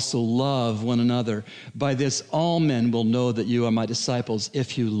you also love one another. By this all men will know that you are my disciples,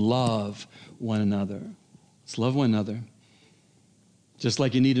 if you love one another. Let's love one another. Just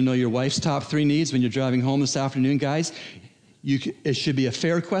like you need to know your wife's top 3 needs when you're driving home this afternoon, guys, it should be a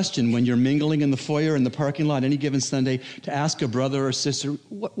fair question when you're mingling in the foyer, in the parking lot, any given Sunday, to ask a brother or sister,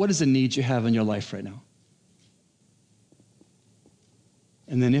 what is a need you have in your life right now?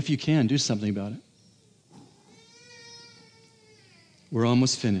 And then if you can, do something about it. We're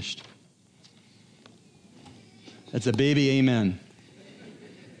almost finished. That's a baby amen.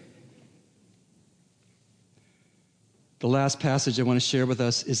 The last passage I want to share with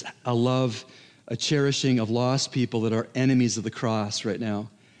us is a cherishing of lost people that are enemies of the cross right now.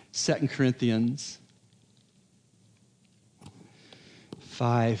 2 Corinthians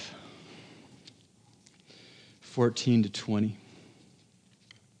 5, 14 to 20.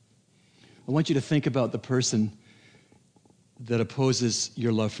 I want you to think about the person that opposes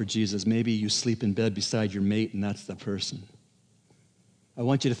your love for Jesus. Maybe you sleep in bed beside your mate and that's the person. I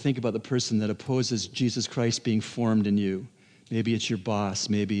want you to think about the person that opposes Jesus Christ being formed in you. Maybe it's your boss,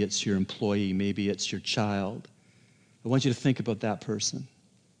 maybe it's your employee, maybe it's your child. I want you to think about that person.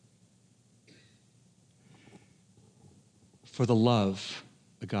 For the love,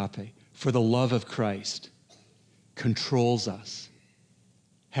 agape, for the love of Christ controls us,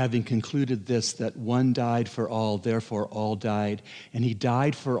 having concluded this, that one died for all, therefore all died. And he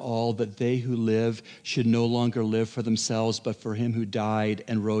died for all, that they who live should no longer live for themselves, but for him who died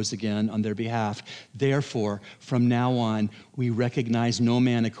and rose again on their behalf. Therefore, from now on, we recognize no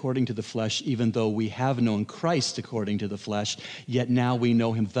man according to the flesh, even though we have known Christ according to the flesh, yet now we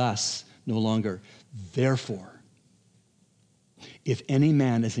know him thus no longer. Therefore, If any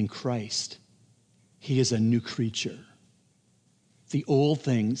man is in Christ, he is a new creature. The old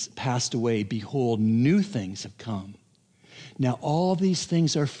things passed away. Behold, new things have come. Now all these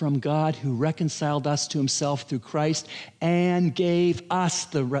things are from God, who reconciled us to himself through Christ and gave us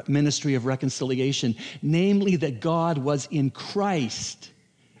the ministry of reconciliation, namely that God was in Christ,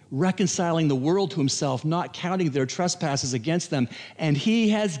 reconciling the world to himself, not counting their trespasses against them. And he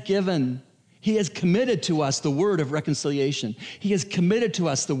has committed to us the word of reconciliation. He has committed to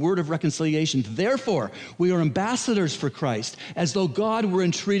us the word of reconciliation. Therefore, we are ambassadors for Christ. As though God were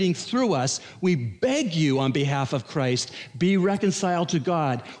entreating through us, we beg you on behalf of Christ, be reconciled to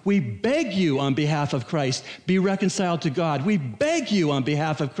God. We beg you on behalf of Christ, be reconciled to God. We beg you on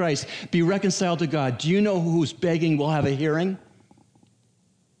behalf of Christ, be reconciled to God. Do you know who's begging will have a hearing?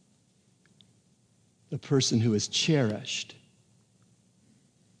 The person who is cherished.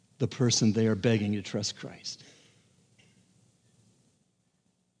 The person they are begging to trust Christ.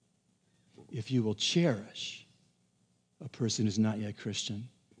 If you will cherish a person who's not yet Christian,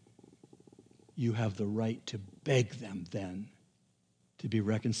 you have the right to beg them then to be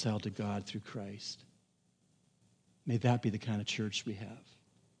reconciled to God through Christ. May that be the kind of church we have.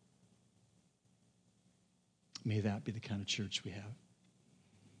 May that be the kind of church we have.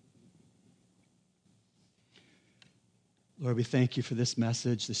 Lord, we thank you for this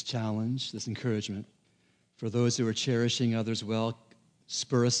message, this challenge, this encouragement. For those who are cherishing others well,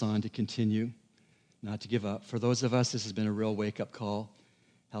 spur us on to continue, not to give up. For those of us, this has been a real wake-up call.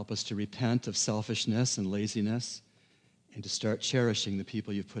 Help us to repent of selfishness and laziness and to start cherishing the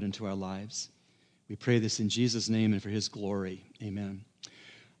people you've put into our lives. We pray this in Jesus' name and for his glory. Amen.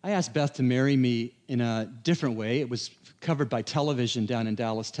 I asked Beth to marry me in a different way. It was covered by television down in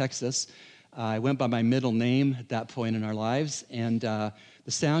Dallas, Texas. I went by my middle name at that point in our lives, and the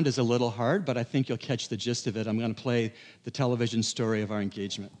sound is a little hard, but I think you'll catch the gist of it. I'm going to play the television story of our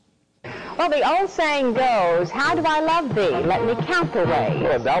engagement. Well, the old saying goes, how do I love thee? Let me count the way.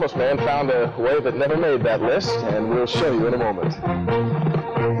 Well, a Dallas man found a way that never made that list, and we'll show you in a moment.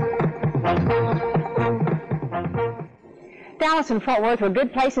 Dallas and Fort Worth were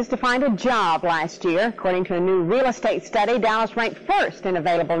good places to find a job last year. According to a new real estate study, Dallas ranked first in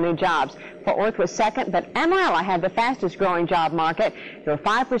available new jobs. Fort Worth was second, but Amarillo had the fastest growing job market. There were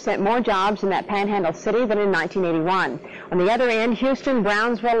 5% more jobs in that panhandle city than in 1981. On the other end, Houston,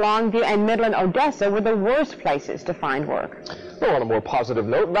 Brownsville, Longview, and Midland, Odessa were the worst places to find work. Well, on a more positive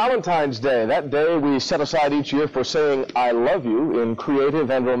note, Valentine's Day, that day we set aside each year for saying I love you in creative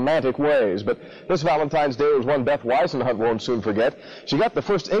and romantic ways. But this Valentine's Day was one Beth Weisenhunt won't soon forget. She got the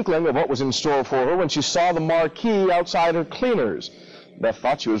first inkling of what was in store for her when she saw the marquee outside her cleaners. Beth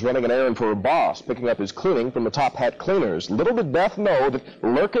thought she was running an errand for her boss, picking up his cleaning from the Top Hat Cleaners. Little did Beth know that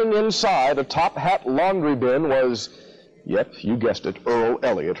lurking inside a Top Hat laundry bin was, yep, you guessed it, Earl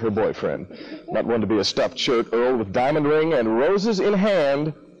Elliott, her boyfriend. Not one to be a stuffed shirt, Earl, with diamond ring and roses in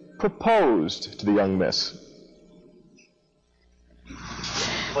hand, proposed to the young miss.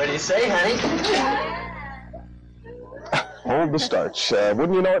 What do you say, honey? Hold the starch.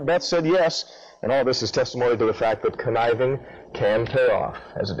 Wouldn't you know it, Beth said yes. And all this is testimony to the fact that conniving can pay off,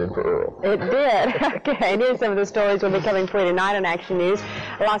 as it did for Earl. It did. Okay, and here's some of the stories we'll be covering for you tonight on Action News.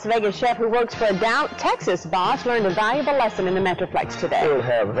 A Las Vegas chef who works for a Texas boss learned a valuable lesson in the Metroplex today. We'll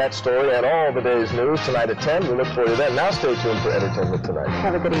have that story and all the day's news tonight at 10. We look for you then. Now stay tuned for Entertainment Tonight.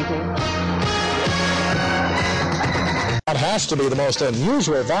 Have a good evening. That has to be the most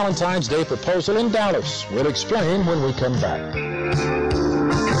unusual Valentine's Day proposal in Dallas. We'll explain when we come back.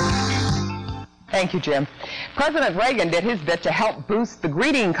 Thank you, Jim. President Reagan did his bit to help boost the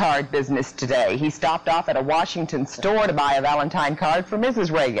greeting card business today. He stopped off at a Washington store to buy a Valentine card for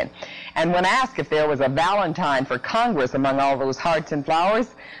Mrs. Reagan. And when asked if there was a Valentine for Congress among all those hearts and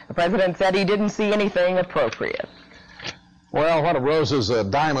flowers, the president said he didn't see anything appropriate. Well, what do roses, a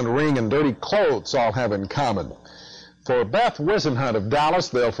diamond ring, and dirty clothes all have in common? For Beth Weisenhunt of Dallas,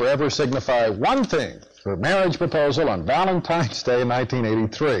 they'll forever signify one thing: her marriage proposal on Valentine's Day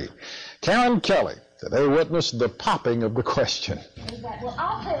 1983. Karen Kelly today witnessed the popping of the question.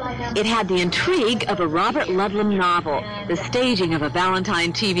 It had the intrigue of a Robert Ludlum novel, the staging of a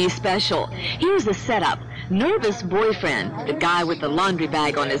Valentine TV special. Here's the setup. Nervous boyfriend, the guy with the laundry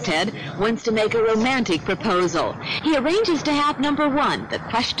bag on his head, wants to make a romantic proposal. He arranges to have number 1, the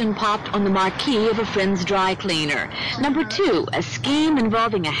question popped on the marquee of a friend's dry cleaner. Number 2, a scheme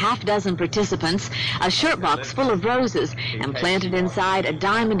involving a half-dozen participants, a shirt box full of roses, and planted inside a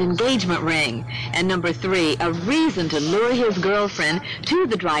diamond engagement ring. And number 3, a reason to lure his girlfriend to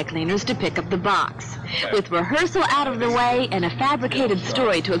the dry cleaners to pick up the box. With rehearsal out of the way and a fabricated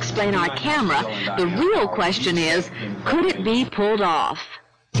story to explain our camera, the real question is, could it be pulled off?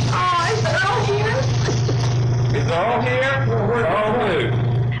 Oh, is Earl here? Is Earl here? Where's Earl?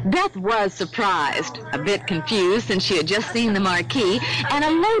 Beth was surprised, a bit confused since she had just seen the marquee, and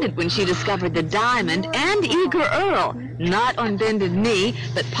elated when she discovered the diamond and eager Earl, not on bended knee,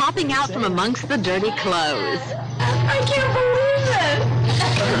 but popping out from amongst the dirty clothes. I can't believe it!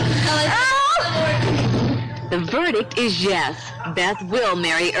 The verdict is yes. Beth will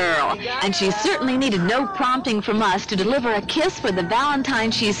marry Earl, and she certainly needed no prompting from us to deliver a kiss for the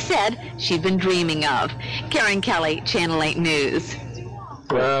Valentine she said she'd been dreaming of. Karen Kelly, Channel 8 News.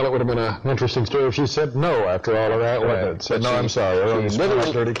 Well, it would have been an interesting story if she said no after all of that, wouldn't it? Said, no, I'm sorry, Earl, you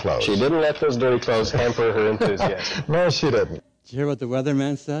didn't dirty clothes. She didn't let those dirty clothes hamper her enthusiasm. No, she didn't. Did you hear what the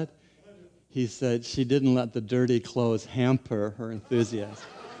weatherman said? He said she didn't let the dirty clothes hamper her enthusiasm.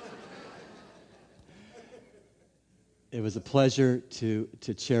 It was a pleasure to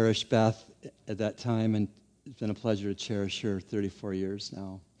cherish Beth at that time, and it's been a pleasure to cherish her 34 years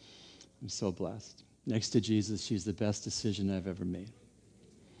now. I'm so blessed. Next to Jesus, she's the best decision I've ever made.